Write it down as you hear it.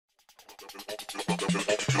You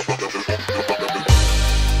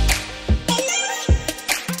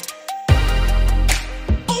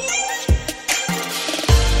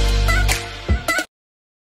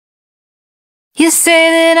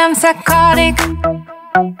say that I'm psychotic,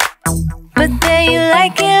 but then you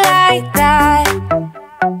like it like that.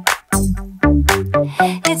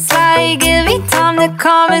 It's like every time the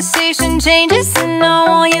conversation changes, and I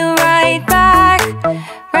want you right back,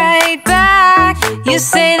 right back. You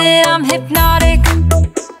say that I'm hypnotic,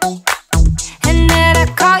 and that I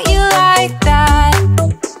caught you like that.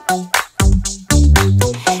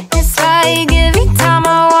 It's like every time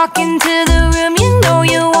I walk into the room, you know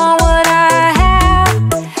you want what I have.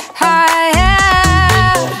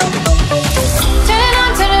 Turn it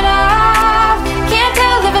on, turn it off. Can't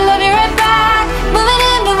tell if I love you right back. Moving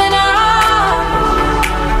in, moving on.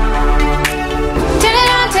 Turn it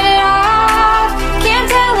on, turn it off. Can't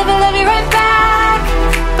tell if I love you right back,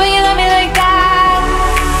 but you love me like that.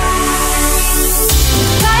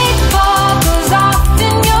 Light bulb goes off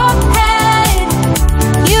in your head.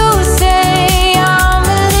 You say I'm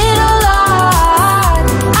a little odd.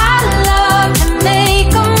 I love to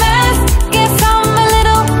make a mess. Guess I'm a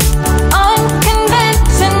little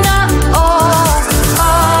unconventional.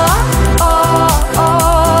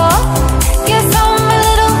 Guess I'm a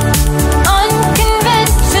little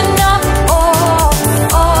unconventional.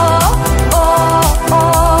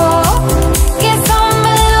 Guess I'm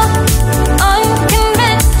a little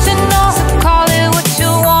unconventional. So call it what you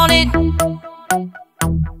wanted,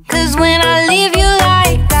 'cause when I leave you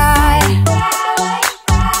like that,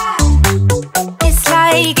 it's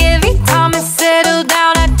like every time I settle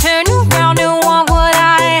down, I turn around and want what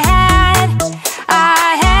I had.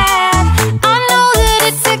 I know that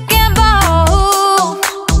it's a gamble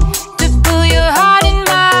to put your heart in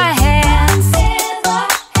my hands,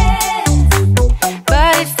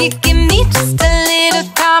 but if you give me just a little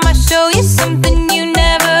time, I'll show you something you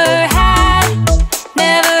never had,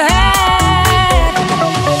 never had.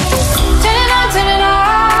 Turn it on, turn it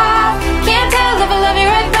off. Can't tell if I love you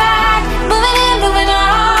right back. Moving in, moving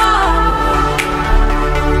on.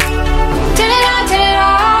 Turn it on, turn it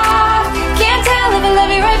off. Can't tell if I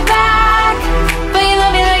love you right back, but you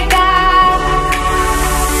love me like that.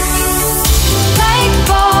 Light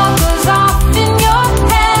bulb goes off in your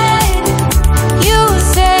head. You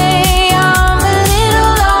say I'm a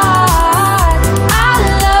little odd. I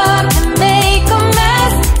love to make a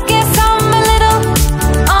mess. Guess I'm a little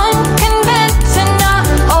unconventional.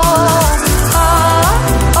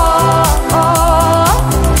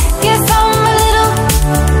 Guess I'm a little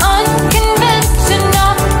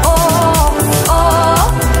unconventional.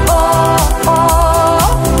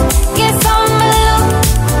 Guess I'm a little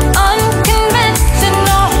unconventional.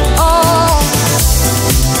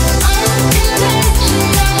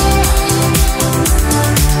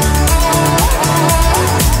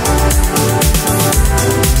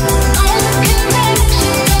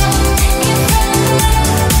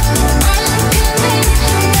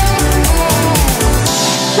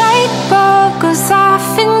 Light bulb goes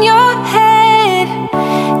off in your head.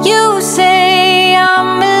 You say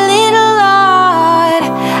I'm a little odd.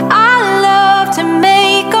 I love to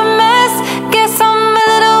make a mess. Guess I'm a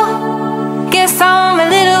little.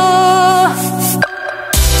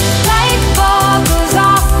 Light bulb goes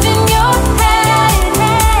off in your head.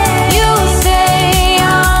 You say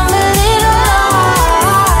I'm a little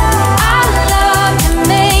odd. I love to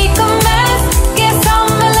make a mess. Guess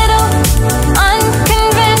I'm a little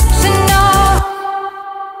unconventional.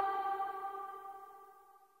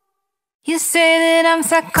 You say that I'm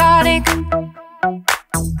psychotic,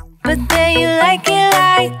 but then you like it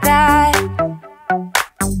like that.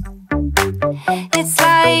 It's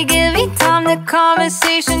like every time the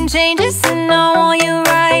conversation changes, and I want you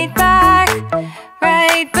right back,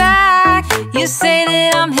 right back. You say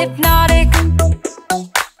that I'm hypnotic,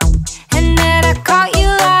 and that I caught you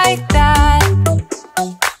like that.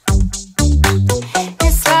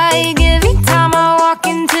 It's like every time I walk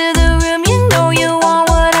into the room, you know you want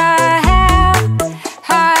what I have.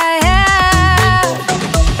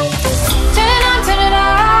 Turn it on, turn it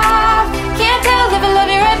off. Can't tell if I love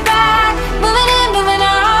you right back. Moving in, moving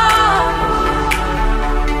on.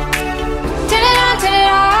 Turn it on, turn it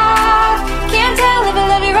off.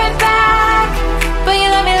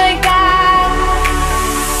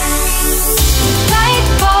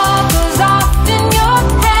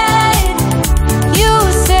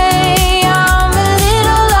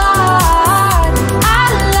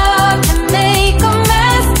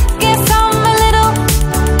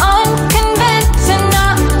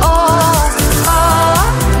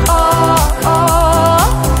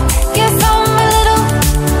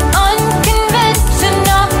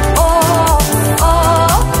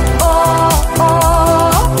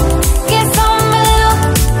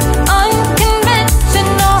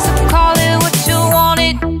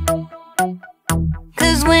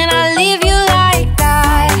 leave you like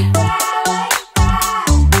that.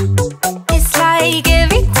 It's like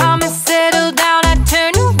every time I settle down, I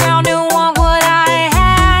turn around and want what I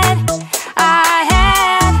had.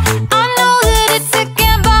 I know that it's a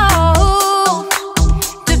gamble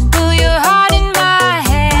to put your heart in my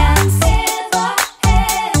hands,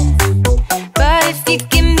 but if you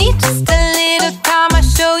give me just a little time, I'll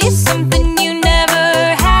show you something you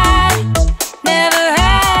never had, never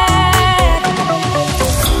had.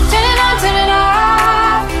 Turn it on, turn it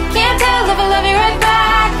off. Can't tell if I love you right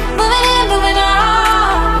back. Moving in, moving on.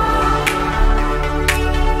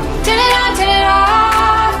 Turn it on, turn it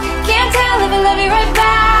off. Can't tell if I love you right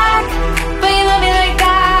back, but you love me like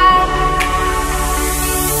that.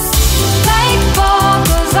 Light bulb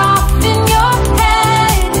goes off in your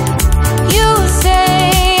head. You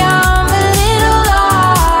say I'm a little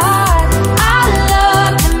odd. I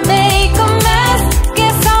love to make a mess.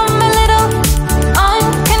 Guess I'm a little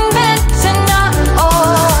unconventional.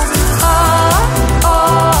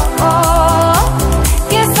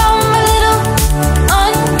 Guess I'm a little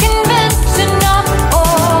unconventional.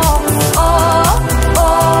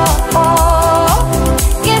 Guess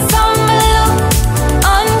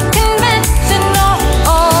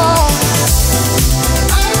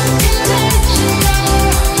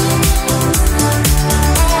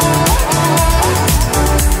a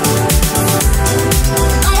little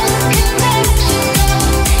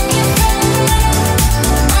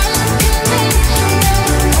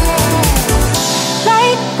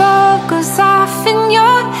Light bulb goes off in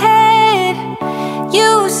your head.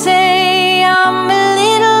 You say I'm a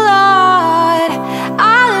little odd.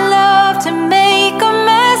 I love to make a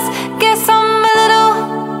mess. Guess I'm a little.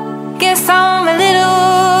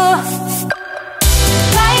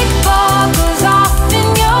 Light bulb goes off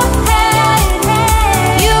in your head.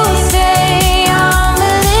 You say I'm a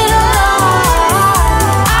little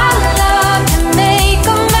odd. I love to make a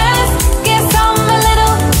mess. Guess I'm a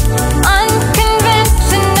little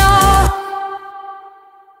unconventional.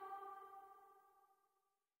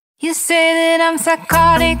 You say that I'm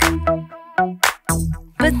psychotic,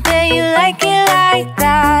 but then you like it like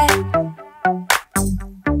that.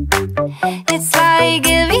 It's like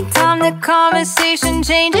every time the conversation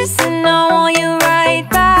changes, and I want you right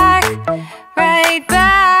back, right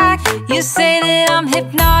back. You say that I'm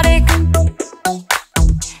hypnotic,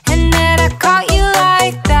 and that I caught you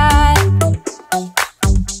like that.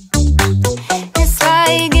 It's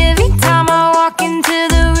like every time I walk into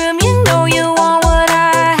the room, you know you want what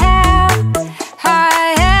I have,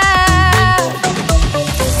 I have.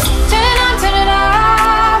 Turn it on, turn it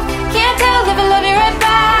off. Can't tell if I love you right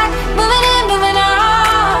back. Moving in, moving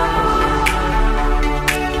on.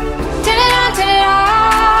 Turn it on, turn it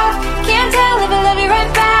off. Can't tell if I love you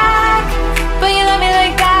right back, but you love me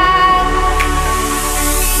like that.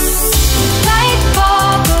 Light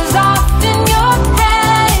bulb goes off in your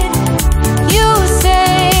head. You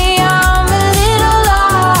say I'm a little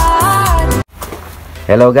odd.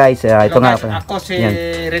 Hello guys, ito Hello nga guys, ako si Yan.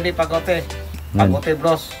 Renny Pagute. Pagute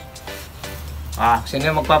Bros. Sino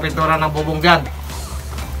yung magpapintura ng bubong dyan?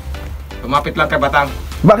 Lumapit lang kay Batang.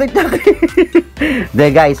 Bakit na? De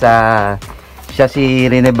guys, siya si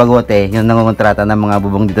Renny Pagute, yung nangungontrata ng mga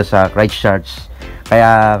bubong dito sa Christchurch.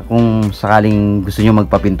 Kaya kung sakaling gusto nyo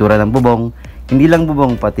magpapintura ng bubong, hindi lang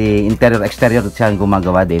bubong, pati interior, exterior siya ang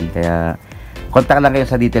gumagawa din. Kaya contact lang kayo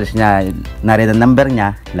sa details niya. Nariyan ang number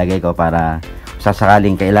niya, lagay ko para sa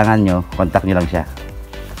sakaling kailangan nyo, contact nyo lang siya.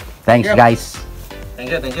 Thanks guys. Thank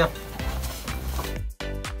you, thank you.